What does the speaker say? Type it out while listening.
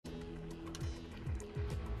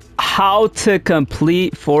how to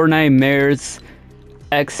complete FORTNITEMARES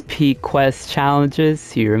XP quest challenges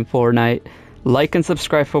here in Fortnite. Like and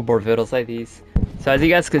subscribe for more videos like these. So as you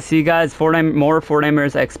guys can see, guys, more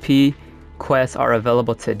FORTNITEMARES XP quests are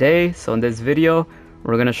available today. So in this video,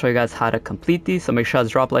 we're gonna show you guys how to complete these. So make sure to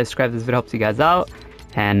drop a like, subscribe. This video helps you guys out.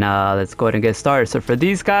 And let's go ahead and get started. So for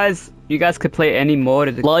these guys, you guys could play any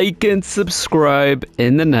mode. Like and subscribe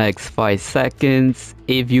in the next 5 seconds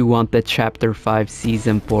if you want the Chapter 5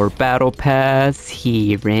 Season 4 Battle Pass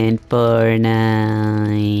here in Fortnite.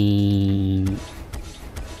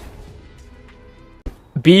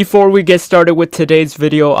 Before we get started with today's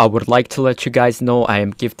video, I would like to let you guys know I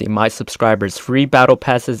am gifting my subscribers free battle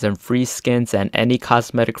passes and free skins and any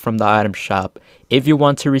cosmetic from the item shop. If you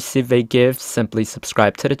want to receive a gift, simply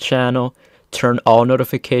subscribe to the channel, turn all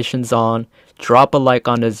notifications on, drop a like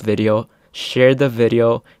on this video, share the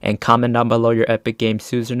video, and comment down below your Epic Games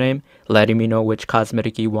username, letting me know which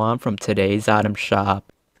cosmetic you want from today's item shop.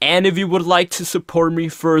 And if you would like to support me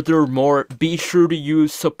furthermore, be sure to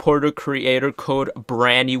use supporter creator code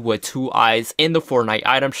Brandy with 2 eyes in the Fortnite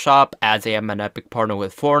item shop, as I am an Epic partner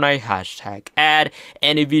with Fortnite, #ad.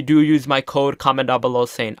 And if you do use my code, comment down below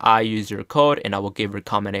saying I use your code and I will give your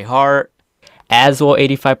comment a heart. As well,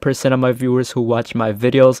 85% of my viewers who watch my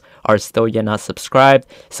videos are still yet not subscribed.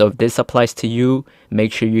 So if this applies to you,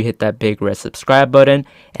 make sure you hit that big red subscribe button.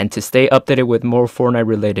 And to stay updated with more Fortnite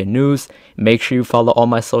related news, make sure you follow all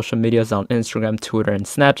my social medias on Instagram, Twitter, and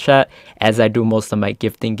Snapchat, as I do most of my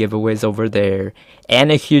gifting giveaways over there. And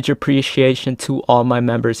a huge appreciation to all my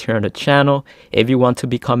members here on the channel. If you want to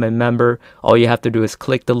become a member, all you have to do is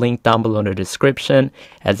click the link down below in the description,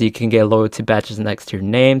 as you can get loyalty badges next to your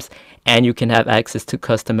names. And you can have access to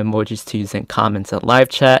custom emojis to use in comments and live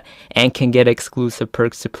chat, and can get exclusive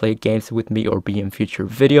perks to play games with me or be in future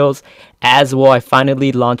videos. As well, I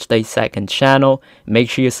finally launched a second channel. Make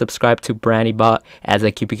sure you subscribe to BrandyBot, as I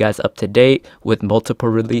keep you guys up to date with multiple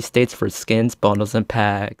release dates for skins, bundles, and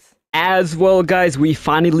packs. As well, guys, we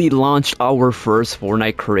finally launched our first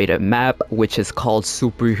Fortnite creative map, which is called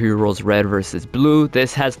Superheroes Red vs. Blue.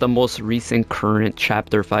 This has the most recent current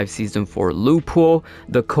Chapter 5 Season 4 loophole.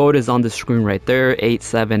 The code is on the screen right there,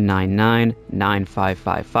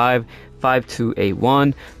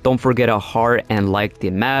 879995555281. Don't forget to heart and like the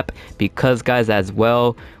map, because guys, as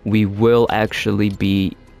well, we will actually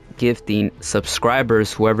be gifting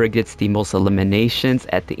subscribers. Whoever gets the most eliminations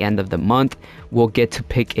at the end of the month will get to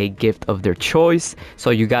pick a gift of their choice.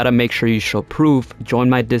 So you gotta make sure you show proof. Join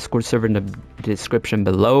my Discord server in the description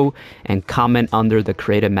below and comment under the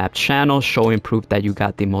creative map channel showing proof that you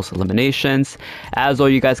got the most eliminations. As well,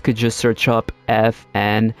 you guys could just search up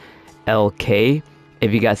FNLK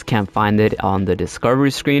if you guys can't find it on the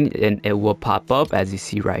discovery screen, and it will pop up as you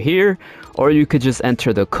see right here. Or you could just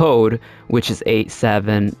enter the code, which is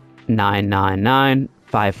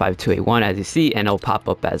 8799955281, as you see, and it'll pop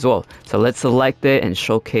up as well. So let's select it and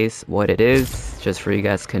showcase what it is, just for you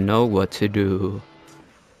guys can know what to do.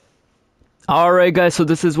 Alright guys, so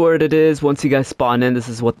this is what it is. Once you guys spawn in, this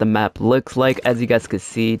is what the map looks like. As you guys can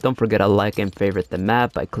see, don't forget to like and favorite the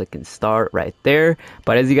map by clicking start right there.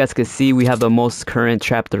 But as you guys can see, we have the most current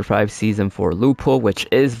Chapter 5 Season 4 loophole, which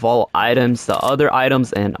is vault items. The other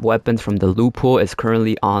items and weapons from the loophole is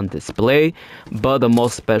currently on display, but the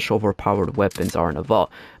most special overpowered weapons are in the vault.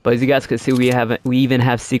 But as you guys can see, we even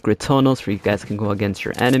have secret tunnels where you guys can go against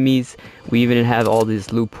your enemies. We even have all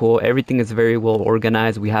this loophole. Everything is very well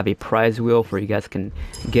organized. We have a prize wheel where you guys can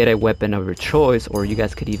get a weapon of your choice, or you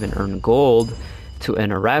guys could even earn gold to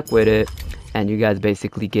interact with it. And you guys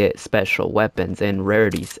basically get special weapons and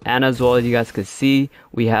rarities. And as well, as you guys can see,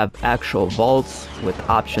 we have actual vaults with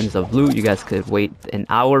options of loot. You guys could wait an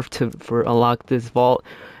hour for unlock this vault.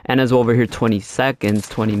 And as well, over here, 20 seconds,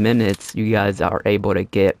 20 minutes, you guys are able to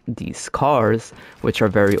get these cars, which are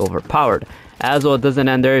very overpowered. As well, it doesn't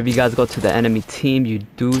end there. If you guys go to the enemy team, you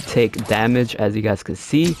do take damage, as you guys can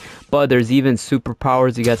see. But there's even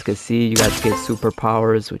superpowers. You guys can see, you guys get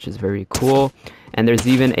superpowers, which is very cool. And there's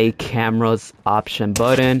even a cameras option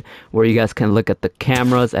button where you guys can look at the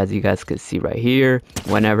cameras, as you guys can see right here.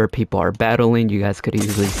 Whenever people are battling, you guys could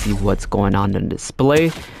easily see what's going on in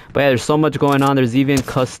display. But yeah, there's so much going on. There's even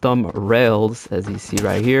custom rails, as you see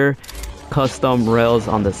right here. Custom rails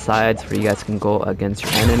on the sides where you guys can go against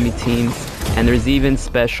your enemy teams. And there's even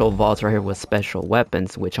special vaults right here with special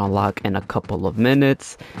weapons, which unlock in a couple of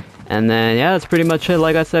minutes. And then yeah, that's pretty much it.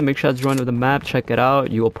 Like I said, make sure to join with the map, check it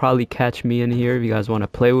out. You will probably catch me in here if you guys want to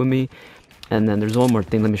play with me. And then there's one more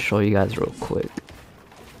thing, let me show you guys real quick.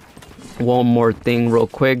 One more thing real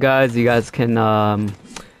quick, guys. You guys can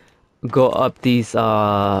go up these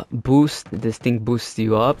boost. This thing boosts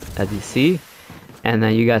you up, as you see. And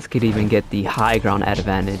then you guys could even get the high ground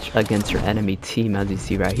advantage against your enemy team, as you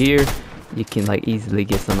see right here. You can like easily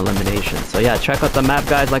get some eliminations. So yeah, check out the map,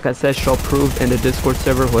 guys. Like I said, show proof in the Discord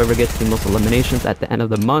server. Whoever gets the most eliminations at the end of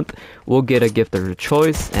the month will get a gift of your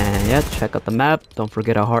choice. And yeah, check out the map. Don't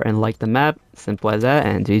forget to heart and like the map. Simple as that.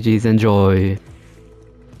 And GG's, enjoy.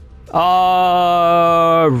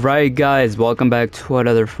 Alright guys, welcome back to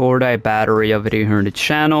another Fortnite battery of video here on the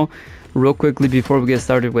channel. Real quickly before we get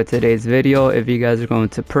started with today's video, if you guys are going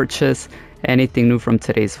to purchase anything new from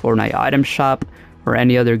today's Fortnite item shop or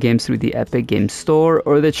any other games through the Epic Games Store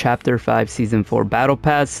or the Chapter 5 Season 4 Battle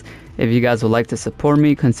Pass, if you guys would like to support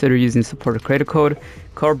me, consider using supporter creator code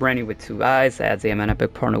Brandon with 2 eyes, as I am an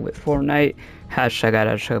Epic partner with Fortnite.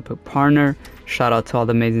 Hashtag Epic partner. Shout out to all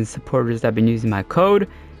the amazing supporters that have been using my code.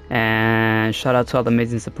 And shout out to all the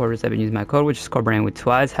amazing supporters that have been using my code, which is Brandon with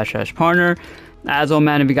 2 eyes, hashtag partner. As well,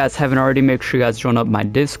 man, if you guys haven't already, make sure you guys join up my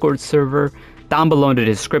Discord server down below in the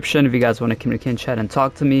description if you guys want to communicate in chat and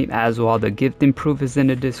talk to me. As well, the gifting proof is in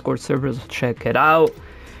the Discord server, so check it out.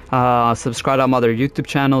 Subscribe to my other YouTube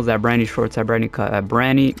channels at Brandy Shorts, at Brandy Cut, at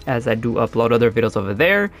Brandy, as I do upload other videos over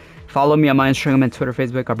there. Follow me on my Instagram and Twitter,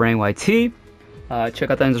 Facebook at BrandyYT. Check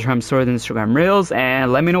out the Instagram stories and Instagram reels,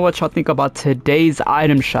 and let me know what y'all think about today's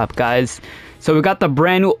item shop, guys. So we got the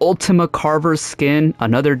brand new Ultimate Carver skin.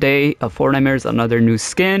 Another day of Fortnitemares, another new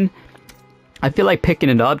skin. I feel like picking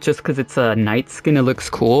it up just because it's a night skin. It looks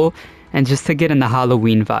cool, and just to get in the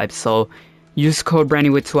Halloween vibe. So use code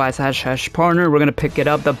Brandy with 2 eyes, hashtag partner. We're gonna pick it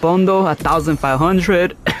up. The bundle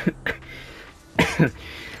 1,500.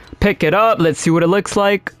 Pick it up. Let's see what it looks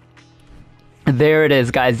like. There it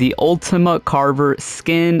is, guys, the Ultimate Carver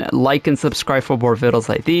skin. Like and subscribe for more videos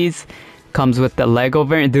like these. Comes with the Lego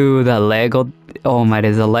variant. Dude, the Lego, oh my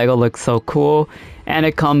days, the Lego looks so cool. And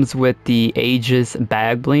it comes with the Aegis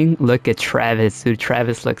bag bling. Look at Travis, dude,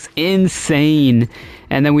 Travis looks insane.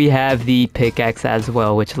 And then we have the pickaxe as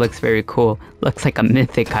well, which looks very cool. Looks like a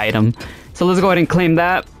mythic item. So let's go ahead and claim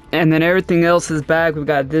that. And then everything else is back. We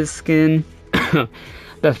got this skin.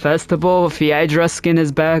 The Festival Fiedra skin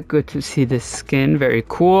is back. Good to see this skin. Very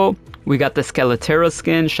cool. We got the Skeletera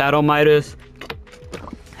skin. Shadow Midas.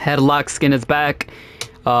 Headlock skin is back.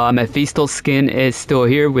 Mephisto skin is still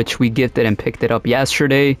here, which we gifted and picked it up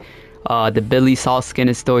yesterday. The Billy Saw skin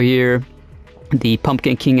is still here. The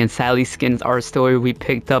Pumpkin King and Sally skins are still here. We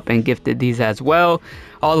picked up and gifted these as well.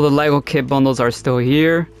 All the Lego kit bundles are still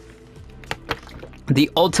here.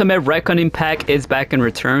 The Ultimate Reckoning pack is back in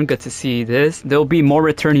return. Good to see this. There'll be more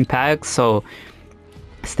returning packs, so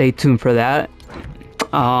stay tuned for that.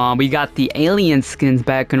 We got the Alien skins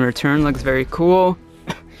back in return. Looks very cool.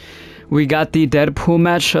 We got the Deadpool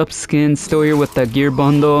matchup skin still here with the gear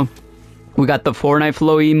bundle. We got the Fortnite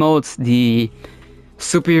flow emotes. The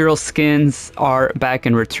superhero skins are back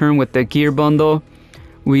in return with the gear bundle.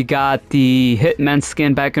 We got the Hitman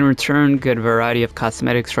skin back in return. Good variety of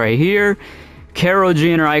cosmetics right here. Carol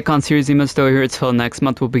G and her Icon Series emote still here until next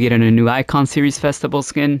month. We'll be getting a new Icon Series Festival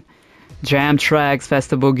skin. Jam Tracks,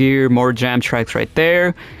 Festival gear, more Jam Tracks right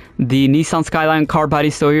there. The Nissan Skyline car body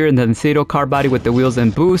still here, and the Ncedo car body with the wheels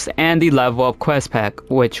and boost, and the Level Up Quest Pack,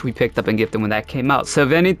 which we picked up and gifted when that came out. So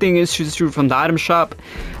if anything is true from the item shop,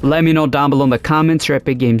 let me know down below in the comments, your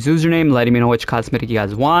Epic Games username, letting me know which cosmetic you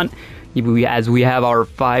guys want. As we have our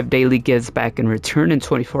 5 daily gifts back in return in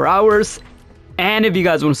 24 hours. And if you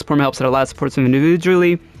guys want to support me, helps out a lot, supports them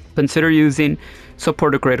individually, consider using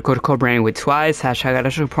supporter creator code Brandon with 2 eyes,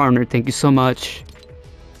 hashtag partner. Thank you so much.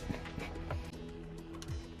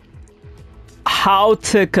 How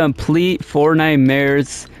to complete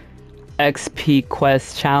Fortnitemares XP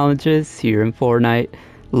quest challenges here in Fortnite.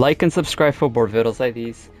 Like and subscribe for more videos like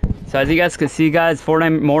these. So as you guys can see, guys,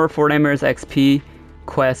 more Fortnitemares XP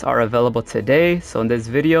quests are available today. So in this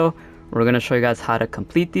video, we're going to show you guys how to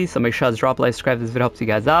complete these. So make sure to drop a like, subscribe if this video helps you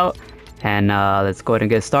guys out. And let's go ahead and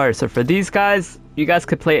get started. So for these guys, you guys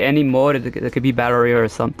could play any mode. It could be battle royale or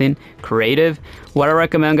something. Creative. What I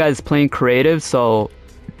recommend, guys, is playing creative. So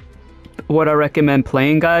what I recommend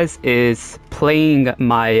playing, guys, is playing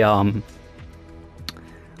my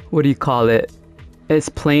what do you call it? It's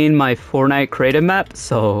playing my Fortnite creative map.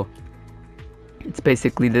 So it's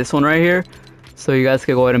basically this one right here. So you guys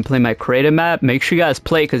can go ahead and play my creative map. Make sure you guys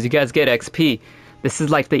play because you guys get XP. This is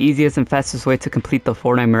like the easiest and fastest way to complete the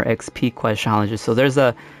Fortnite XP quest challenges. So there's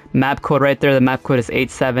a map code right there. The map code is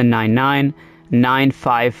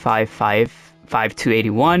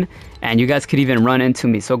 879995555281. And you guys could even run into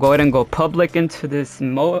me. So go ahead and go public into this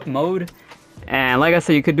mode. And like I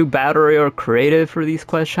said, you could do battle royale or creative for these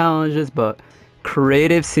quest challenges. But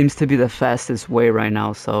creative seems to be the fastest way right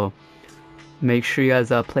now. So make sure you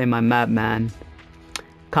guys play my map, man.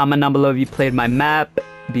 Comment down below if you played my map,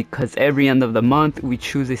 because every end of the month we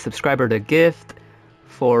choose a subscriber to gift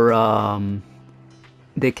for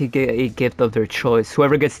they could get a gift of their choice,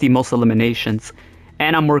 whoever gets the most eliminations.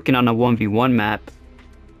 And I'm working on a 1v1 map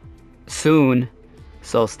soon,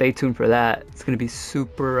 so stay tuned for that. It's gonna be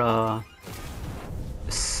super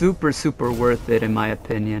super worth it in my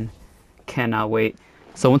opinion. Cannot wait.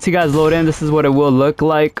 So once you guys load in, this is what it will look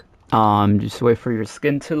like. Just wait for your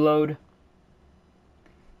skin to load.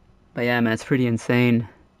 But yeah, man, it's pretty insane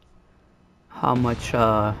how much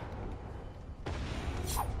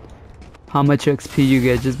XP you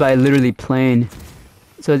get just by literally playing.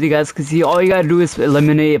 So as you guys can see, all you gotta do is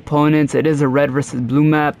eliminate opponents. It is a red versus blue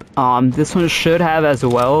map. This one should have as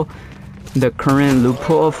well the current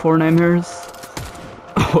loophole of Fortnitemares.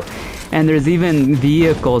 And there's even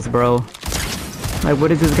vehicles, bro. Like,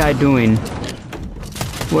 what is this guy doing?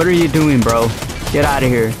 What are you doing, bro? Get out of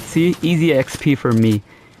here. See, easy XP for me.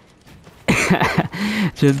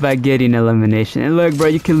 Just by getting elimination. And look, bro,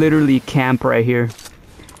 you can literally camp right here.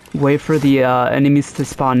 Wait for the enemies to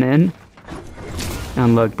spawn in.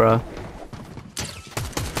 And look, bro.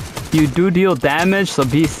 You do deal damage, so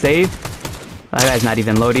be safe. That guy's not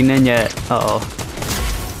even loading in yet. Uh-oh.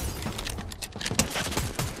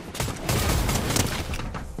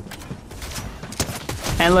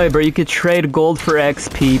 And look, bro, you could trade gold for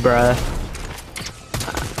XP, bruh.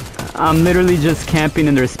 I'm literally just camping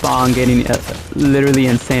in their spawn, getting literally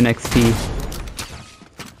insane XP.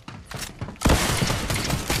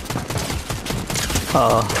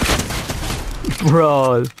 Oh,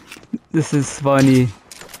 bro, this is funny.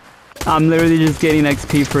 I'm literally just getting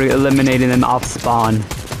XP for eliminating them off spawn.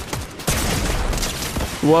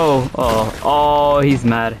 Whoa, oh, he's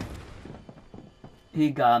mad. He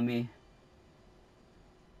got me.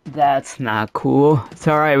 That's not cool. It's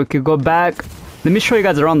alright, we could go back. Let me show you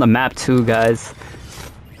guys around the map too, guys.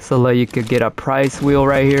 So like, you could get a price wheel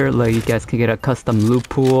right here. Like, you guys can get a custom loot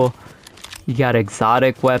pool. You got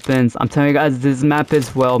exotic weapons. I'm telling you guys, this map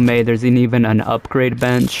is well made. There's even an upgrade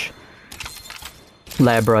bench.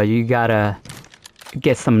 Like, bro, you gotta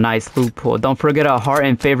get some nice loot pool. Don't forget to heart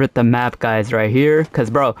and favorite the map, guys, right here. Cause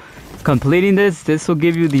bro, completing this will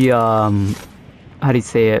give you the how do you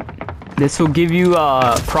say it? This will give you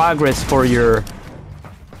progress for your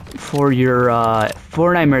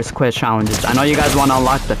Fortnitemares quest challenges. I know you guys want to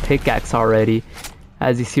unlock the pickaxe already.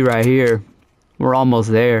 As you see right here, we're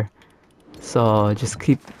almost there. So just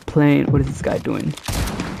keep playing. What is this guy doing?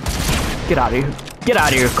 Get out of here. Get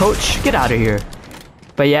out of here, coach. Get out of here.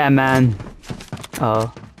 But yeah, man.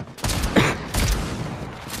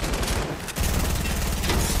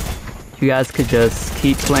 You guys could just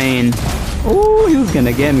keep playing. Oh, he was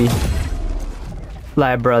gonna get me.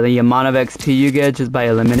 Like, bro, the amount of XP you get just by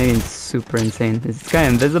eliminating is super insane. Is this guy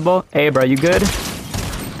invisible? Hey, bro, you good?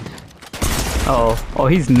 Oh,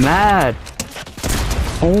 he's mad.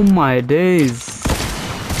 Oh my days.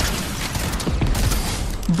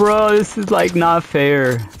 Bro, this is like not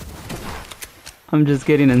fair. I'm just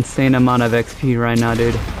getting an insane amount of XP right now,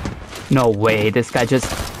 dude. No way, this guy just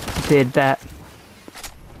did that.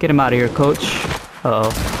 Get him out of here, coach.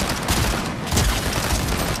 Uh-oh.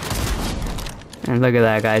 And look at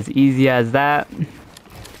that, guys. Easy as that.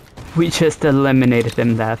 We just eliminated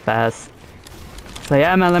him that fast. So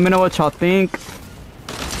yeah, man, let me know what y'all think.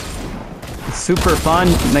 It's super fun.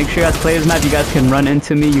 Make sure you guys play this map. You guys can run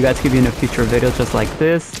into me. You guys can be in a future video just like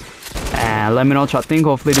this. And let me know what y'all think.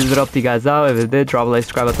 Hopefully this video helped you guys out. If it did, drop a like,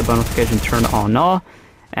 subscribe, hit the bell notification, turn on all.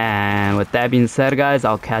 And with that being said, guys,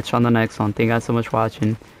 I'll catch you on the next one. Thank you guys so much for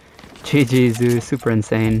watching. GG, Zoo. Super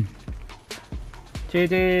insane.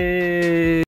 GG.